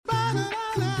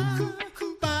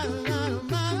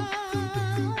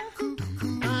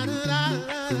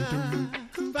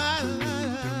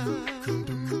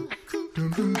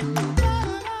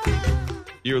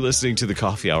You're listening to The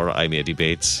Coffee Hour. I'm Andy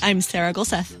Bates. I'm Sarah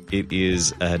Golseth. It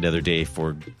is another day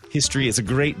for history. It's a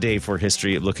great day for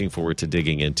history. Looking forward to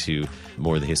digging into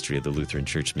more of the history of the Lutheran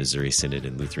Church Missouri Synod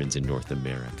and Lutherans in North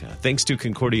America. Thanks to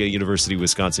Concordia University,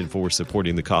 Wisconsin for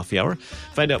supporting The Coffee Hour.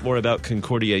 Find out more about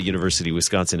Concordia University,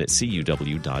 Wisconsin at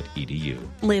cuw.edu.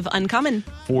 Live uncommon.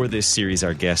 For this series,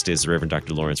 our guest is Reverend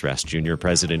Dr. Lawrence Rast Jr.,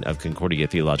 president of Concordia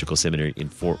Theological Seminary in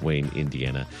Fort Wayne,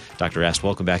 Indiana. Dr. Rast,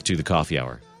 welcome back to The Coffee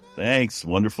Hour. Thanks.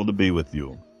 Wonderful to be with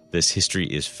you. This history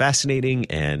is fascinating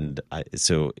and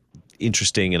so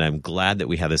interesting, and I'm glad that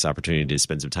we have this opportunity to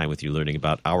spend some time with you learning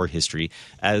about our history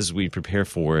as we prepare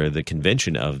for the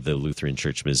convention of the Lutheran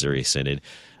Church Missouri Synod.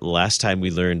 Last time we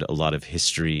learned a lot of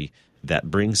history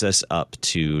that brings us up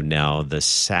to now the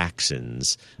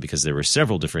Saxons, because there were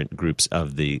several different groups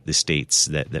of the states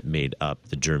that made up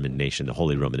the German nation, the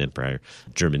Holy Roman Empire,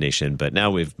 German nation. But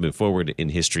now we've moved forward in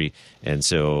history, and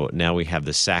so now we have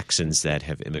the Saxons that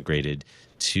have immigrated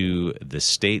to the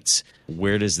states.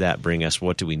 Where does that bring us?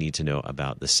 What do we need to know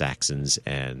about the Saxons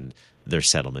and their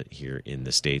settlement here in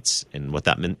the states and what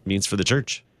that means for the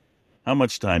church? How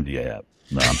much time do you have?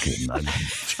 No, I'm kidding.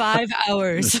 5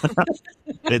 hours.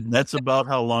 That's about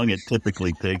how long it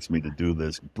typically takes me to do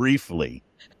this. Briefly,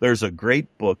 there's a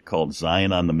great book called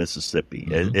Zion on the Mississippi.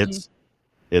 Mm-hmm.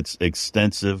 It's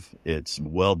extensive, it's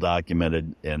well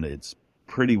documented, and it's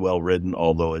pretty well written,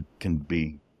 although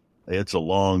it's a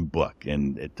long book,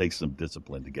 and it takes some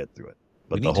discipline to get through it.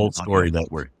 But the whole story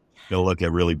that we're going to look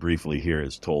at really briefly here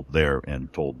is told there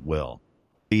and told well.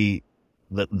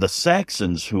 The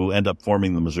Saxons who end up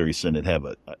forming the Missouri Synod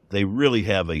they really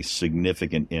have a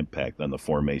significant impact on the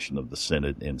formation of the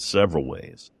Synod in several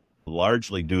ways,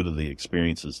 largely due to the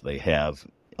experiences they have,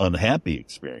 unhappy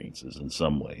experiences in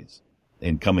some ways,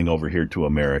 in coming over here to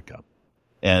America.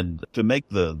 And to make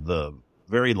the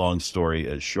very long story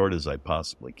as short as I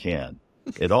possibly can,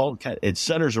 it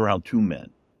centers around two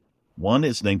men. One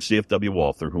is named C.F.W.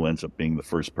 Walther, who ends up being the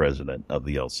first president of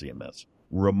the LCMS.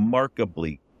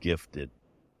 Remarkably gifted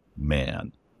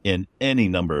man in any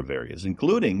number of areas,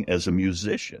 including as a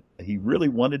musician. He really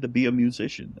wanted to be a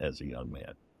musician as a young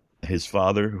man. His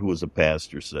father, who was a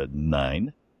pastor, said,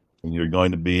 "9, and you're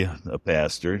going to be a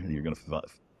pastor. You're going to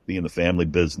be in the family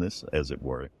business, as it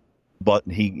were." But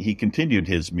he continued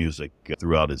his music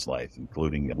throughout his life,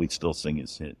 including, we still sing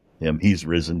his hymn, He's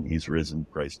risen,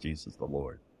 Christ Jesus the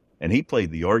Lord. And he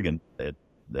played the organ at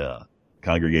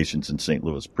congregations in St.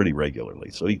 Louis pretty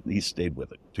regularly, so he stayed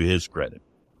with it, to his credit.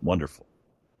 Wonderful.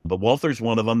 But Walther's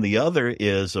one of them. The other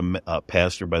is a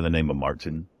pastor by the name of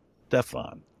Martin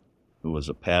Stephan, who was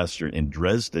a pastor in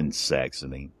Dresden,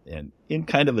 Saxony, and in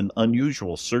kind of an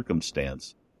unusual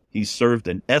circumstance, he served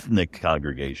an ethnic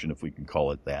congregation, if we can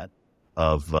call it that,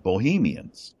 of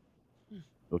Bohemians,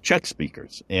 so Czech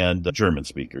speakers and German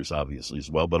speakers, obviously,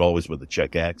 as well, but always with a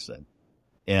Czech accent.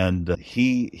 And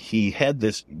he had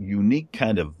this unique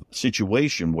kind of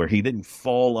situation where he didn't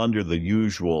fall under the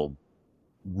usual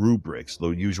rubrics, the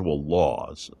usual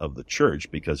laws of the church,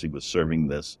 because he was serving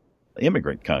this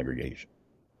immigrant congregation,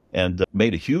 and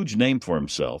made a huge name for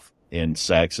himself in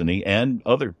Saxony and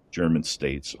other German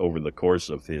states over the course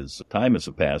of his time as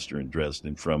a pastor in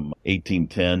Dresden from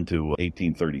 1810 to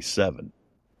 1837,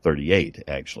 38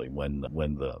 actually, when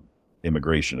the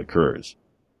immigration occurs.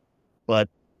 But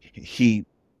he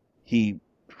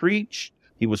preached.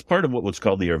 He was part of what was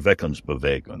called the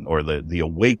Erweckungsbewegung, or the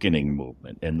awakening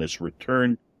movement, and this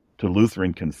return to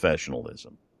Lutheran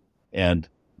confessionalism, and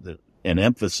an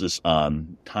emphasis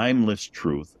on timeless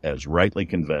truth as rightly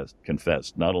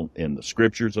confessed, not only in the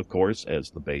scriptures, of course, as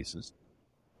the basis,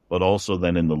 but also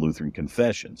then in the Lutheran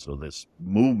confession. So this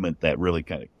movement that really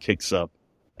kind of kicks up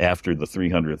after the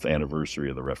 300th anniversary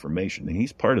of the Reformation, and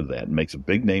he's part of that and makes a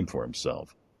big name for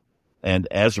himself. And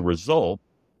as a result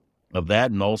of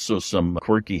that, and also some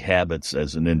quirky habits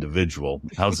as an individual,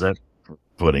 how's that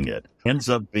putting it, ends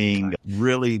up being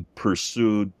really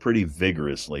pursued pretty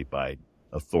vigorously by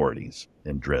authorities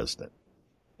in Dresden.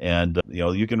 And,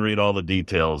 you can read all the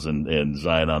details in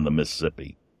Zion on the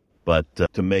Mississippi. But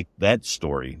to make that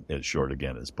story as short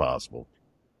again as possible,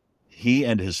 he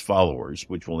and his followers,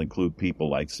 which will include people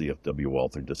like C.F.W.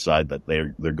 Walther, decide that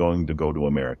they're going to go to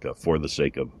America for the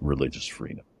sake of religious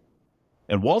freedom.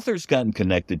 And Walther's gotten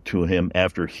connected to him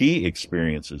after he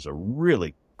experiences a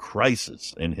really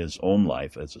crisis in his own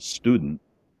life as a student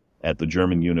at the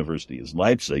German University of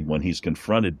Leipzig, when he's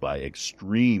confronted by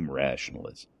extreme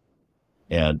rationalism.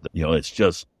 And, it's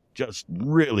just just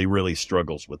really, really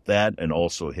struggles with that, and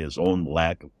also his own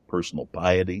lack of personal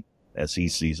piety as he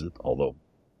sees it, although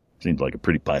seems like a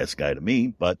pretty pious guy to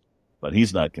me, but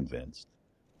he's not convinced.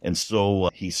 And so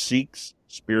he seeks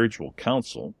spiritual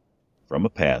counsel from a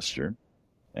pastor,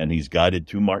 and he's guided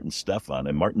to Martin Stephan.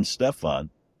 And Martin Stephan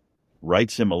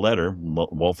writes him a letter.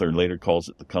 Walther later calls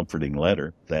it the comforting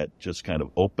letter, that just kind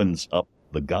of opens up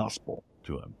the gospel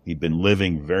to him. He'd been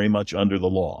living very much under the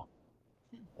law.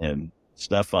 And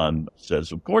Stephan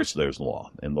says, of course there's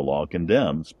law, and the law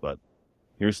condemns, but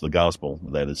here's the gospel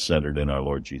that is centered in our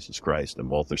Lord Jesus Christ. And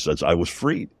Walther says, I was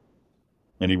freed.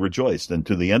 And he rejoiced. And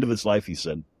to the end of his life, he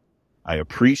said, I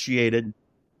appreciated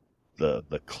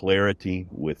the clarity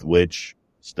with which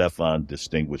Stephan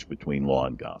distinguished between law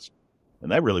and gospel.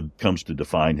 And that really comes to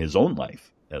define his own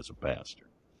life as a pastor.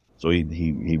 So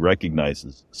he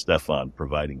recognizes Stephan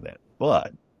providing that.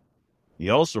 But he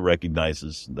also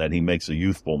recognizes that he makes a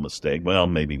youthful mistake. Well,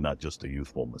 maybe not just a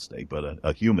youthful mistake, but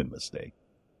a human mistake,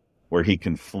 where he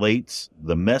conflates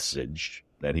the message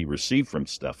that he received from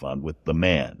Stephan with the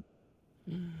man,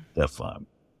 Stephan.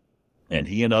 And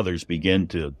he and others begin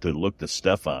to look to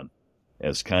Stephan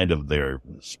as kind of their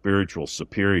spiritual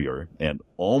superior and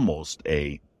almost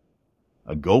a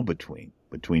go-between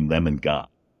between them and God.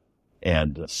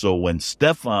 And so when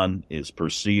Stephan is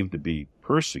perceived to be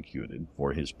persecuted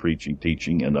for his preaching,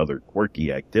 teaching, and other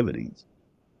quirky activities,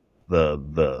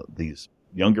 these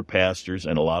younger pastors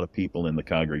and a lot of people in the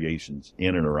congregations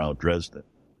in and around Dresden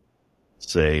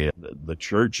say the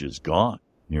church is gone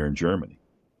here in Germany.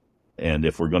 And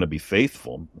if we're going to be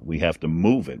faithful, we have to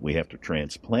move it. We have to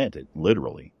transplant it,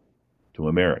 literally, to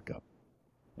America.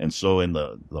 And so in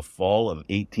the fall of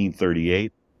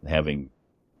 1838, having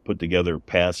put together a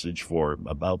passage for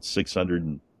about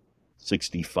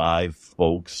 665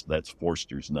 folks, that's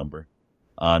Forster's number,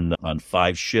 on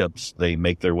 5 ships, they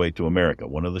make their way to America.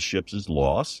 One of the ships is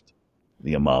lost,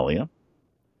 the Amalia.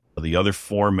 The other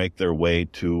 4 make their way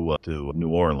to New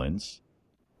Orleans.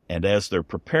 And as they're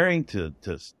preparing to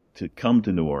come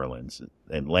to New Orleans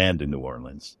and land in New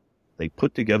Orleans, they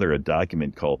put together a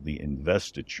document called the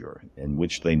Investiture, in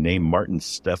which they name Martin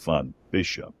Stephan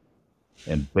bishop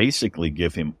and basically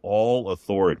give him all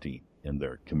authority in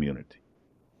their community.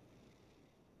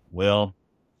 Well,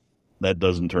 that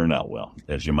doesn't turn out well,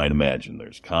 as you might imagine.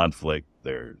 There's conflict.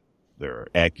 There are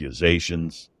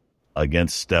accusations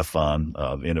against Stephan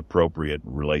of inappropriate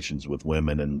relations with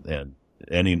women and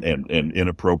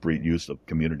inappropriate use of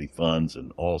community funds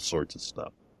and all sorts of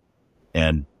stuff.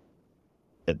 And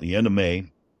at the end of May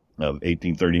of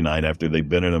 1839, after they've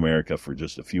been in America for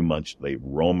just a few months, they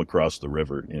roam across the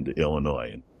river into Illinois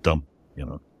and dump,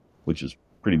 which is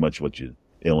pretty much what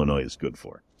Illinois is good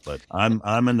for. But I'm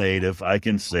a native. I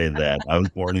can say that. I was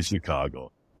born in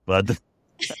Chicago. But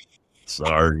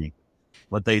sorry.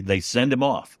 But they send him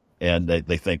off. And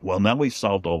they think, well, now we've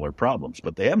solved all their problems.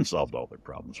 But they haven't solved all their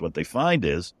problems. What they find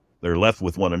is they're left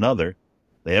with one another.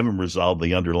 They haven't resolved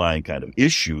the underlying kind of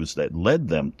issues that led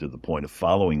them to the point of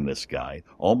following this guy,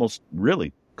 almost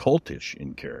really cultish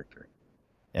in character.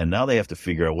 And now they have to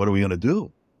figure out, what are we going to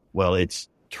do? Well, it's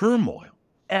turmoil,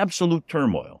 absolute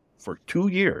turmoil for 2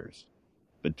 years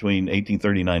between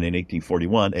 1839 and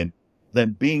 1841. And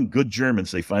then, being good Germans,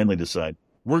 they finally decide,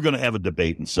 we're going to have a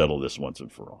debate and settle this once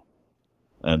and for all.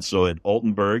 And so at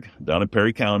Altenburg, down in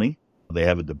Perry County, they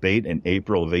have a debate in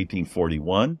April of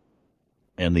 1841.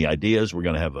 And the idea is we're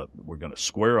going to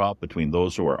square off between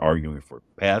those who are arguing for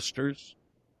pastors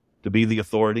to be the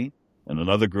authority and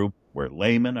another group where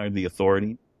laymen are the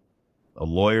authority. A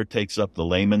lawyer takes up the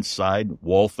layman's side.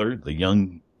 Walther, the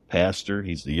young pastor,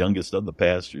 he's the youngest of the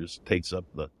pastors, takes up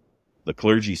the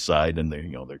clergy side, and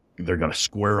they're going to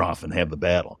square off and have the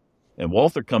battle. And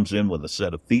Walther comes in with a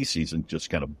set of theses and just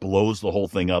kind of blows the whole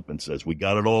thing up and says, we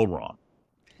got it all wrong,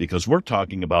 because we're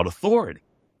talking about authority,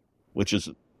 which is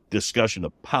a discussion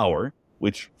of power,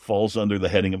 which falls under the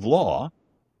heading of law,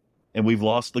 and we've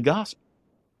lost the gospel.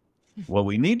 What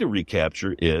we need to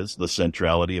recapture is the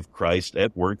centrality of Christ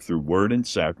at work through word and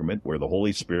sacrament, where the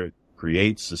Holy Spirit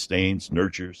creates, sustains,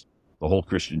 nurtures the whole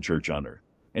Christian church on earth.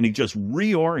 And he just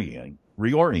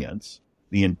reorients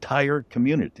the entire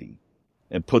community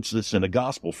and puts this in a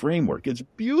gospel framework. It's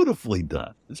beautifully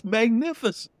done. It's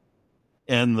magnificent.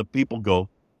 And the people go,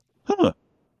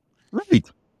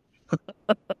 right.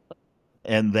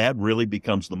 And that really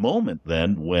becomes the moment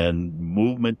then when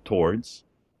movement towards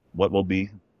what will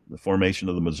be the formation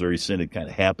of the Missouri Synod kind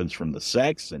of happens from the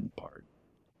Saxon part.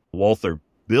 Walther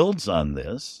builds on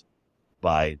this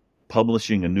by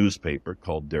publishing a newspaper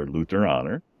called Der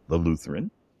Lutheraner, the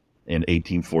Lutheran, in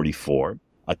 1844.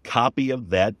 A copy of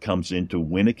that comes into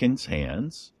Winnekin's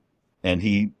hands, and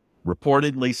he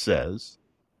reportedly says,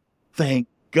 "Thank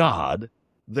God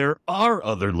there are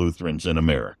other Lutherans in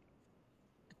America,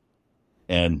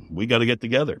 and we got to get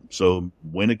together." So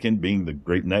Wyneken, being the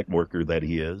great networker that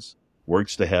he is,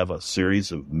 works to have a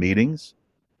series of meetings,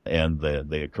 and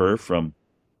they occur from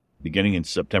beginning in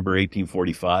September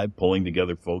 1845, pulling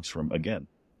together folks from, again,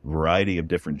 a variety of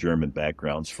different German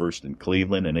backgrounds, first in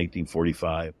Cleveland in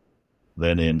 1845,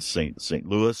 then in St.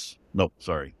 Louis. No,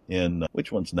 sorry, in,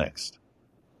 which one's next?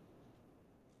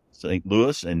 St.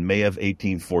 Louis in May of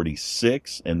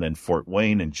 1846, and then Fort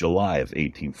Wayne in July of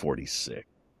 1846.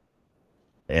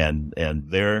 And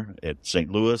there at St.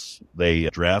 Louis, they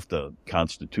draft a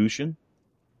constitution,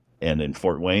 and in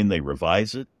Fort Wayne, they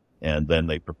revise it, and then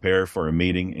they prepare for a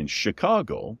meeting in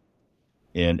Chicago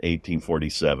in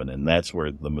 1847, and that's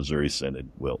where the Missouri Synod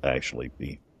will actually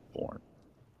be born.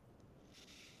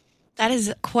 That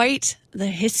is quite the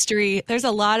history. There's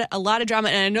a lot of drama,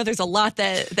 and I know there's a lot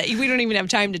that we don't even have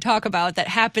time to talk about that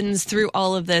happens through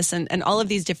all of this and all of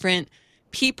these different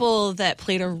people that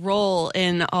played a role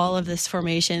in all of this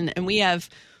formation. And we have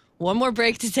one more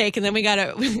break to take, and then we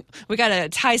gotta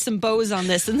tie some bows on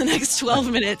this in the next 12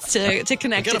 minutes to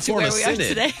connect it to where we are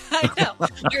today. I know.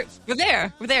 We're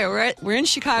there. We're in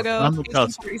Chicago. On the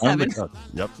cusp.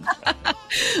 Yep.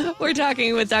 We're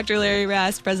talking with Dr. Larry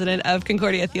Rast, president of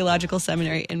Concordia Theological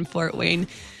Seminary in Fort Wayne.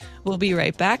 We'll be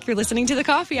right back. You're listening to The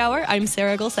Coffee Hour. I'm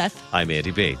Sarah Gulseth. I'm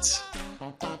Andy Bates.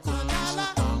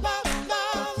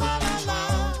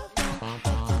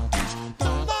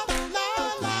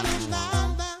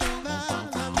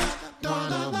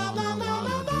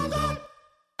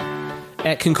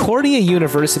 At Concordia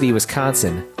University,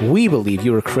 Wisconsin, we believe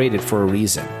you were created for a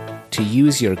reason, to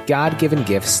use your God-given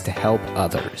gifts to help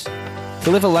others, to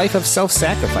live a life of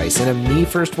self-sacrifice in a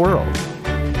me-first world,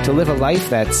 to live a life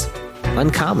that's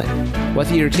uncommon.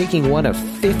 Whether you're taking one of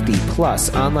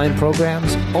 50-plus online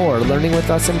programs or learning with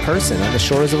us in person on the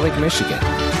shores of Lake Michigan,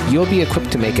 you'll be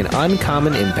equipped to make an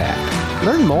uncommon impact.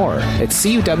 Learn more at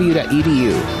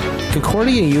cuw.edu.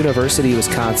 Concordia University,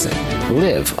 Wisconsin.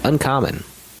 Live uncommon.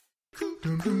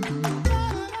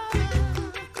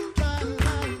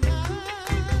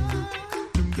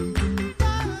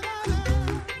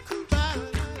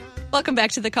 Welcome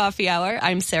back to the Coffee Hour.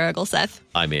 I'm Sarah Gulseth.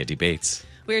 I'm Andy Bates.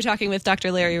 We are talking with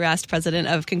Dr. Larry Rast, president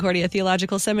of Concordia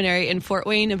Theological Seminary in Fort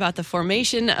Wayne, about the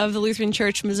formation of the Lutheran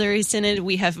Church Missouri Synod.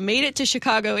 We have made it to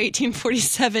Chicago,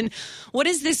 1847. What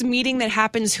is this meeting that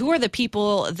happens? Who are the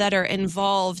people that are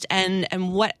involved, and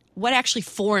what actually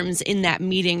forms in that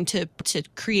meeting to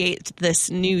create this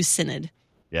new synod?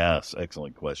 Yes,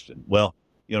 excellent question. Well,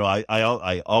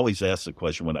 I always ask the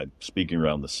question when I'm speaking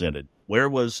around the synod, where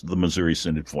was the Missouri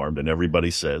Synod formed? And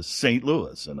everybody says St.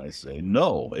 Louis. And I say,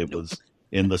 no, it was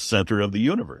in the center of the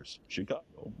universe,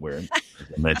 Chicago, where, as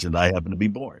I mentioned, I happen to be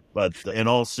born. But in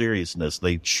all seriousness,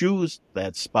 they choose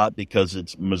that spot because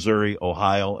it's Missouri,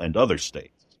 Ohio, and other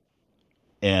states.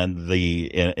 And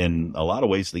in a lot of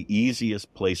ways, the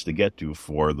easiest place to get to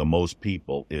for the most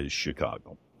people is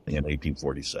Chicago in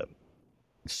 1847.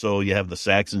 So you have the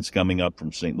Saxons coming up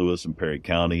from St. Louis and Perry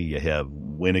County. You have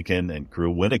Wyneken and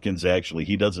crew. Wyneken's actually,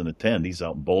 he doesn't attend. He's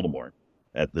out in Baltimore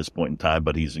at this point in time,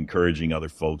 but he's encouraging other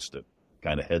folks to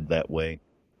kind of head that way.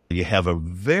 You have a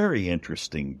very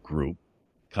interesting group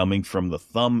coming from the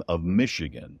thumb of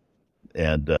Michigan,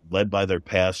 and led by their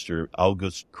pastor,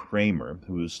 August Kramer,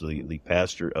 who is the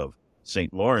pastor of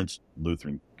St. Lawrence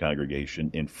Lutheran Congregation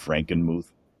in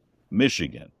Frankenmuth,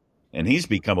 Michigan. And he's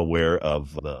become aware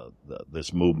of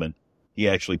this movement. He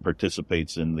actually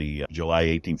participates in the July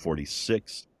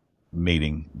 1846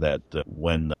 meeting that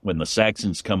when the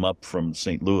Saxons come up from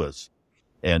St. Louis.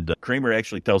 And Kramer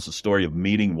actually tells the story of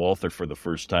meeting Walther for the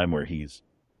first time, where he's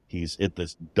at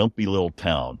this dumpy little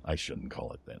town. I shouldn't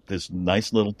call it that. This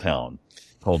nice little town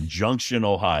called Junction,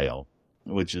 Ohio,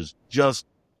 which is just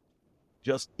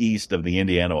east of the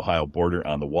Indiana-Ohio border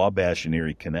on the Wabash and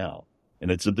Erie Canal. And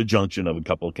it's at the junction of a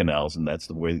couple of canals, and that's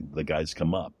the way the guys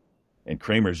come up. And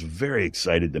Kramer's very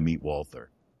excited to meet Walther.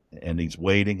 And he's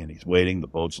waiting. The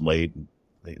boat's late. And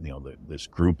this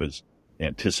group is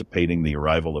anticipating the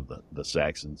arrival of the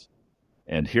Saxons.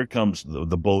 And here comes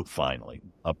the boat finally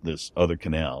up this other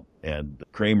canal. And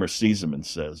Kramer sees him and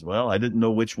says, well, I didn't know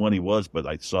which one he was, but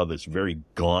I saw this very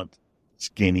gaunt,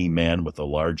 skinny man with the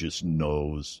largest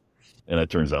nose. And it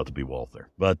turns out to be Walther.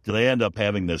 But they end up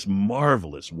having this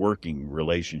marvelous working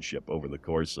relationship over the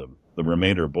course of the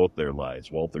remainder of both their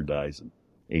lives. Walther dies in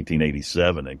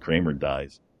 1887 and Kramer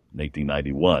dies in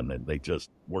 1891. And they just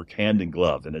work hand in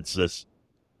glove. And it's this,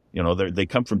 they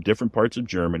come from different parts of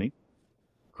Germany.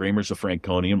 Kramer's a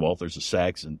Franconian, Walther's a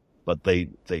Saxon, but they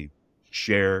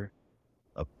share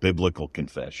a biblical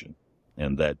confession,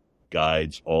 and that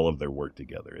guides all of their work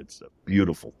together. It's a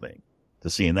beautiful thing to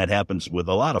see, and that happens with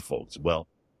a lot of folks. Well,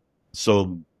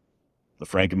 so the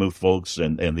Frankenmuth folks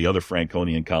and the other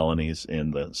Franconian colonies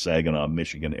in the Saginaw,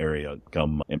 Michigan area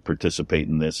come and participate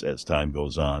in this as time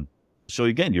goes on. So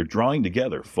again, you're drawing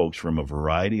together folks from a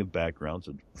variety of backgrounds,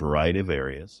 a variety of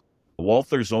areas.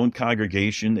 Walther's own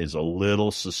congregation is a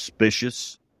little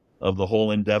suspicious of the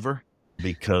whole endeavor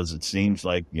because it seems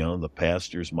like, the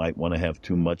pastors might want to have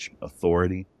too much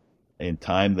authority. In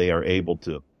time, they are able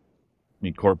to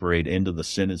incorporate into the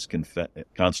Synod's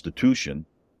constitution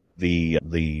the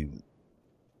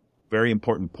very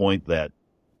important point that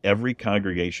every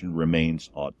congregation remains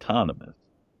autonomous,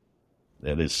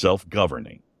 that is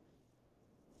self-governing.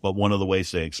 But one of the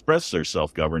ways they express their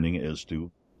self-governing is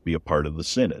to be a part of the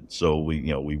Synod. So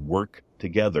we work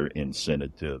together in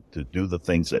Synod to do the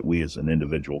things that we as an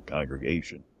individual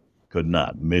congregation could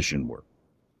not: mission work,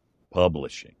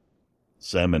 publishing,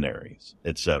 seminaries,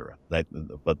 etc.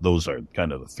 But those are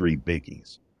kind of the three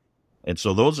biggies. And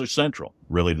so those are central,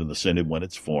 really, to the Synod when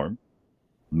it's formed.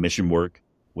 Mission work,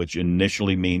 which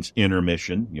initially means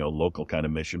intermission, local kind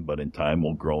of mission, but in time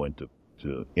will grow into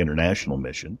international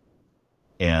mission.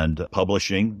 And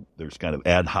publishing, there's kind of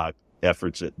ad hoc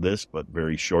efforts at this, but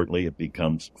very shortly it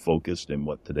becomes focused in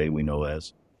what today we know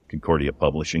as Concordia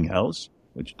Publishing House,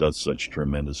 which does such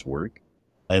tremendous work.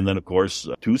 And then, of course,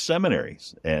 2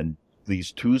 seminaries. And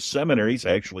these 2 seminaries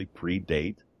actually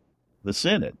predate the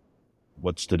Synod.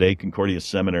 What's today Concordia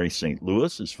Seminary St.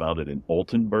 Louis is founded in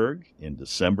Oltenburg in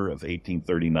December of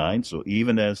 1839. So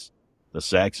even as the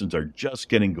Saxons are just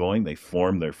getting going, they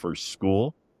form their first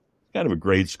school. Kind of a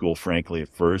grade school, frankly,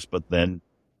 at first, but then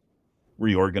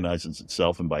reorganizes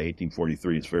itself, and by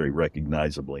 1843 it's very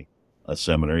recognizably a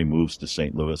seminary, moves to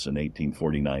St. Louis in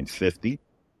 1849-50.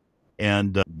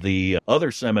 And the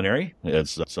other seminary,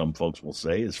 as some folks will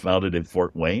say, is founded in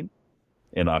Fort Wayne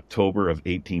in October of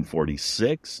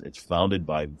 1846. It's founded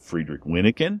by Friedrich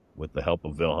Wyneken with the help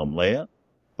of Wilhelm Leah,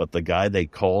 but the guy they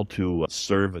call to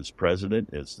serve as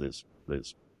president is this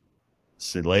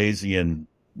Silesian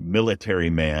military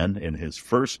man in his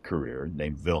first career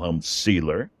named Wilhelm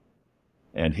Seeler,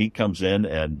 and he comes in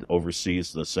and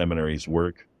oversees the seminary's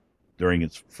work during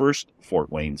its first Fort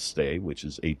Wayne stay, which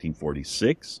is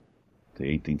 1846 to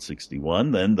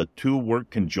 1861. Then the two work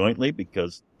conjointly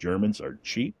because Germans are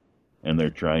cheap and they're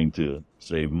trying to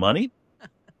save money.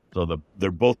 So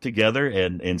they're both together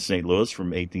in St. Louis from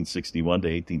 1861 to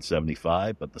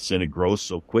 1875, but the Synod grows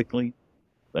so quickly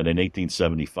that in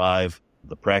 1875,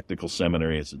 the practical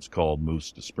seminary, as it's called,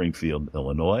 moves to Springfield,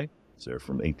 Illinois. It's there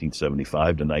from 1875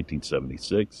 to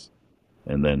 1976.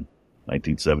 And then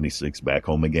 1976, back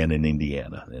home again in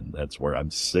Indiana. And that's where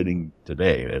I'm sitting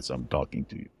today as I'm talking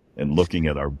to you and looking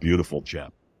at our beautiful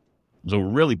chapel. So we're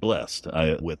really blessed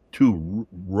with 2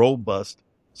 robust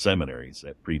seminaries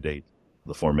that predate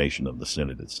the formation of the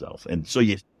Synod itself. And so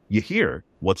you hear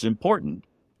what's important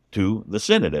to the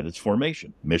Synod at its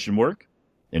formation. Mission work,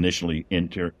 initially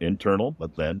internal,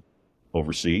 but then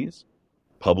overseas,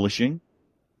 publishing,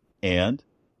 and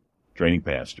training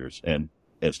pastors, and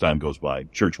as time goes by,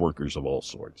 church workers of all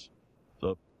sorts.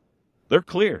 So they're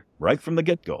clear right from the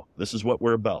get-go. This is what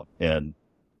we're about, and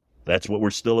that's what we're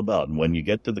still about. And when you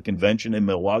get to the convention in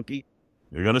Milwaukee,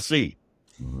 you're going to see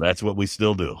that's what we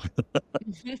still do.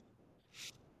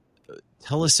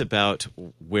 Tell us about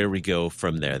where we go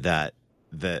from there, that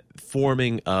the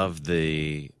forming of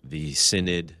the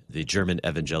Synod, the German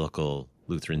Evangelical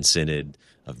Lutheran Synod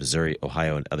of Missouri,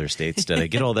 Ohio, and other states. Did I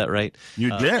get all that right?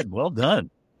 You did. Well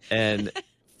done. And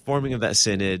forming of that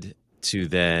Synod to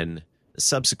then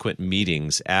subsequent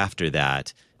meetings after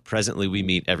that. Presently, we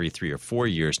meet every 3 or 4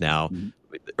 years now. Mm-hmm.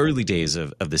 Early days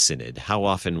of the Synod, how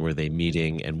often were they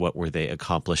meeting and what were they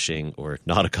accomplishing or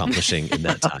not accomplishing in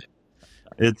that time?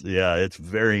 It's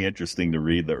very interesting to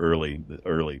read the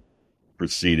early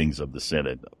proceedings of the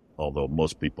Synod, although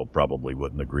most people probably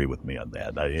wouldn't agree with me on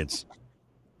that. It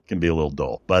can be a little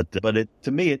dull, but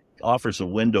to me, it offers a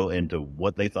window into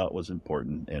what they thought was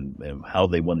important and how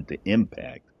they wanted to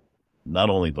impact not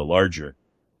only the larger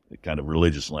kind of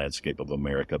religious landscape of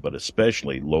America, but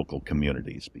especially local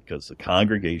communities, because the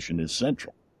congregation is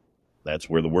central. That's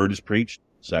where the word is preached,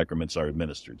 sacraments are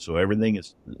administered. So everything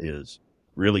is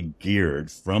really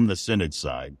geared from the Synod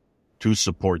side to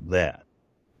support that.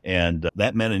 And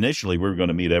that meant initially we were going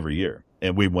to meet every year.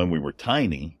 And when we were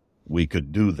tiny, we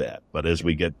could do that. But as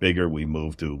we get bigger, we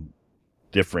move to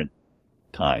different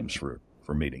times for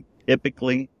meeting.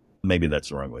 Typically, maybe that's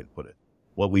the wrong way to put it.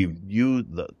 What we've used,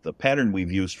 the pattern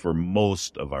we've used for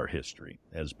most of our history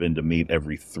has been to meet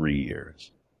every 3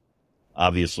 years.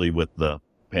 Obviously, with the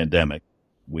pandemic,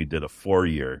 we did a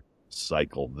 4-year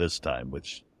cycle this time,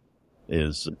 which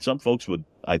is some folks would,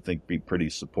 I think, be pretty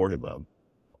supportive of.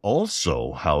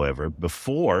 Also, however,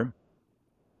 before,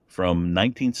 from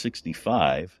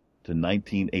 1965 to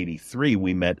 1983,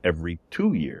 we met every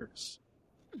 2 years.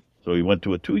 So we went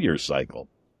to a 2-year cycle.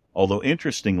 Although,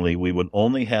 interestingly, we would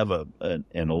only have an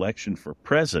election for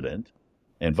president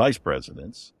and vice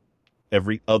presidents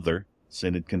every other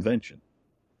Synod convention.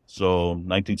 So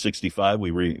 1965,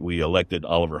 we elected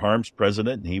Oliver Harms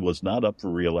president, and he was not up for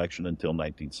re-election until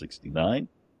 1969.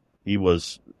 He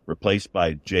was replaced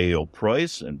by J.O.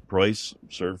 Preuss, and Preuss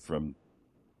served from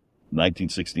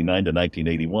 1969 to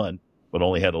 1981, but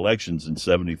only had elections in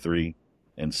 73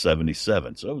 and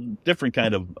 77. So different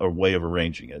kind of a way of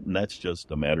arranging it, and that's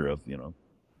just a matter of,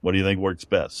 what do you think works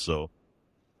best? So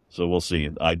we'll see.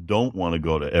 I don't want to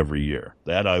go to every year.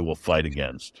 That I will fight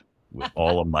against with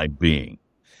all of my being.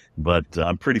 But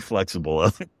I'm pretty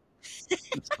flexible.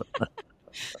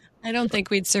 I don't think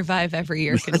we'd survive every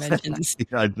year conventions.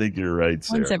 I think you're right,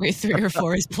 Sarah. Once every 3 or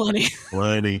 4 is plenty.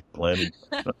 Plenty.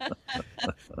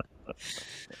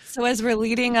 So as we're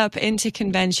leading up into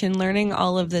convention, learning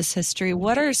all of this history,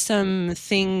 what are some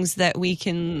things that we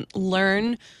can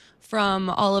learn from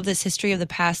all of this history of the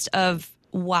past of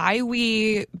why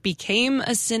we became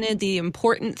a synod, the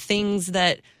important things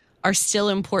that are still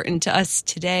important to us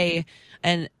today,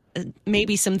 and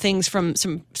maybe some things from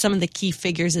some of the key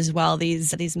figures as well,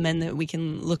 these men that we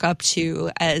can look up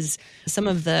to as some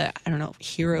of the,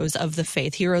 heroes of the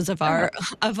faith, heroes of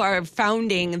our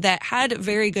founding that had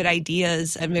very good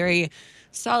ideas and very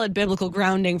solid biblical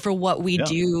grounding for what we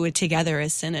do together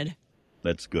as synod.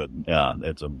 That's good. Yeah,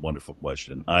 that's a wonderful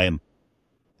question. I am,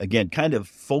 again, kind of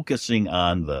focusing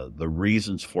on the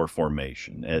reasons for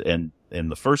formation. And in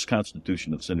the first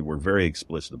constitution of synod, we're very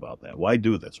explicit about that. Why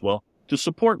do this? Well, to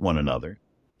support one another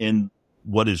in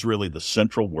what is really the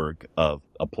central work of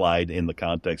applied in the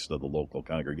context of the local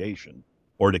congregation,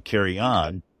 or to carry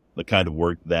on the kind of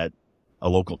work that a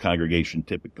local congregation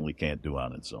typically can't do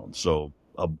on its own. So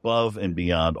above and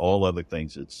beyond all other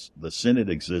things, the synod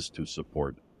exists to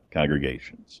support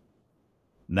congregations.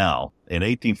 Now, in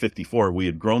 1854, we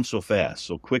had grown so fast,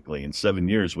 so quickly. In 7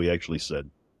 years, we actually said,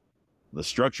 the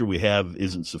structure we have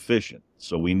isn't sufficient,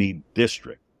 so we need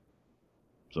district.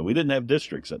 So we didn't have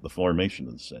districts at the formation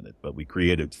of the synod, but we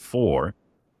created 4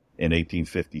 in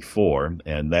 1854,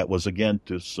 and that was, again,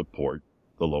 to support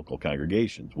the local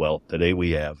congregations. Well, today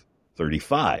we have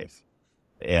 35,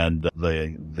 and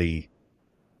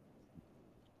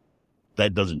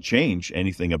that doesn't change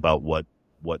anything about what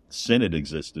synod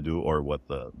exists to do or what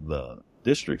the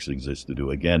districts exist to do.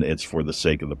 Again, it's for the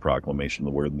sake of the proclamation of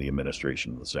the word and the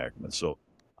administration of the sacrament. So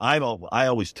I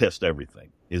always test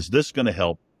everything. Is this going to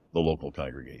help the local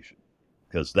congregation?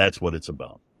 Because that's what it's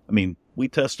about. I mean, we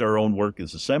test our own work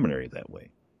as a seminary that way.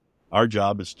 Our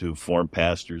job is to form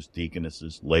pastors,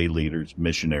 deaconesses, lay leaders,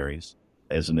 missionaries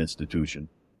as an institution.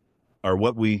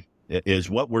 What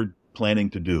we're planning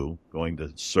to do going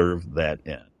to serve that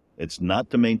end. It's not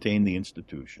to maintain the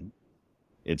institution.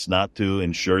 It's not to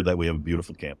ensure that we have a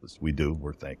beautiful campus. We do.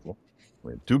 We're thankful.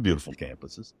 We have 2 beautiful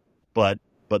campuses. But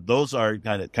those are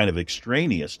kind of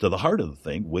extraneous to the heart of the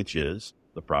thing, which is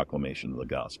the proclamation of the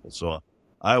gospel. So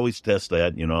I always test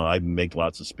that. I make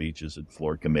lots of speeches at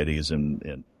floor committees,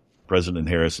 and President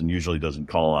Harrison usually doesn't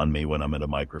call on me when I'm at a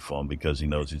microphone because he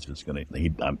knows he's just going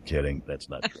to, I'm kidding. That's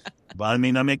not true. But I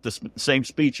mean, I make the same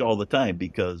speech all the time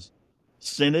because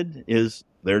synod is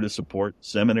there to support,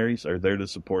 seminaries are there to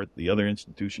support, the other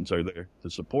institutions are there to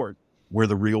support where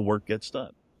the real work gets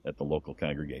done at the local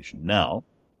congregation. Now,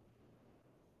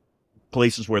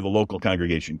 places where the local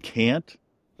congregation can't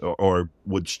or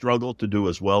would struggle to do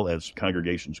as well as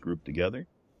congregations grouped together,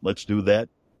 let's do that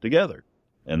together.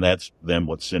 And that's then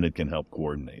what synod can help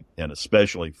coordinate, and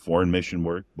especially foreign mission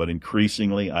work. But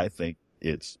increasingly, I think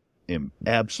it's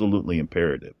absolutely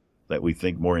imperative that we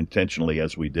think more intentionally,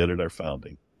 as we did at our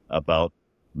founding, about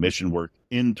mission work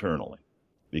internally,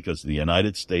 because the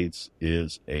United States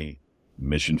is a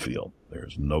mission field.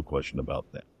 There's no question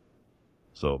about that.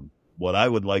 So what I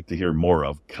would like to hear more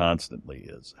of constantly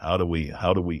is how do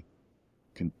we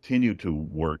continue to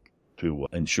work to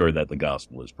ensure that the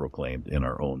gospel is proclaimed in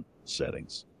our own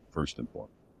settings, first and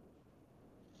foremost.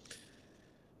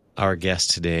 Our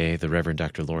guest today, the Reverend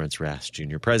Dr. Lawrence Rast,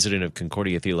 Jr., president of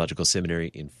Concordia Theological Seminary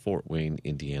in Fort Wayne,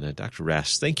 Indiana. Dr.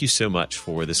 Rast, thank you so much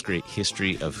for this great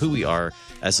history of who we are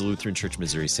as the Lutheran Church of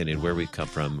Missouri Synod, where we've come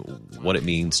from, what it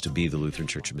means to be the Lutheran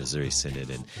Church of Missouri Synod,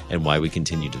 and why we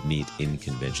continue to meet in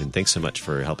convention. Thanks so much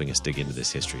for helping us dig into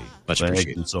this history. Much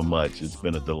appreciated. Thank you so much. It's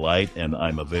been a delight, and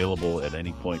I'm available at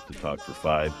any point to talk for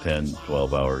 5, 10,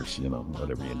 12 hours,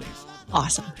 whatever you need.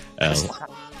 Awesome. I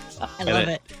love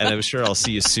it. And I'm sure I'll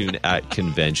see you soon at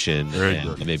convention Very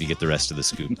and good. maybe get the rest of the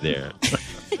scoop there.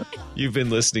 You've been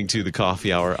listening to The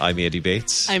Coffee Hour. I'm Andy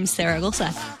Bates. I'm Sarah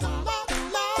Gulseth.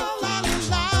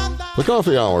 The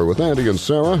Coffee Hour with Andy and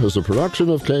Sarah is a production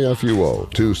of KFUO.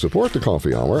 To support the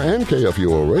Coffee Hour and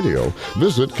KFUO Radio,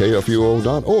 visit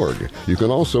KFUO.org. You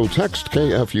can also text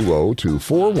KFUO to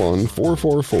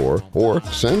 41444 or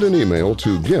send an email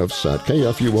to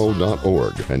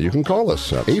gifts@KFUO.org. And you can call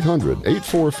us at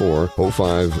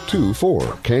 800-844-0524.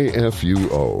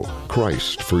 KFUO.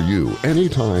 Christ for you,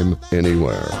 anytime,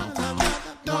 anywhere.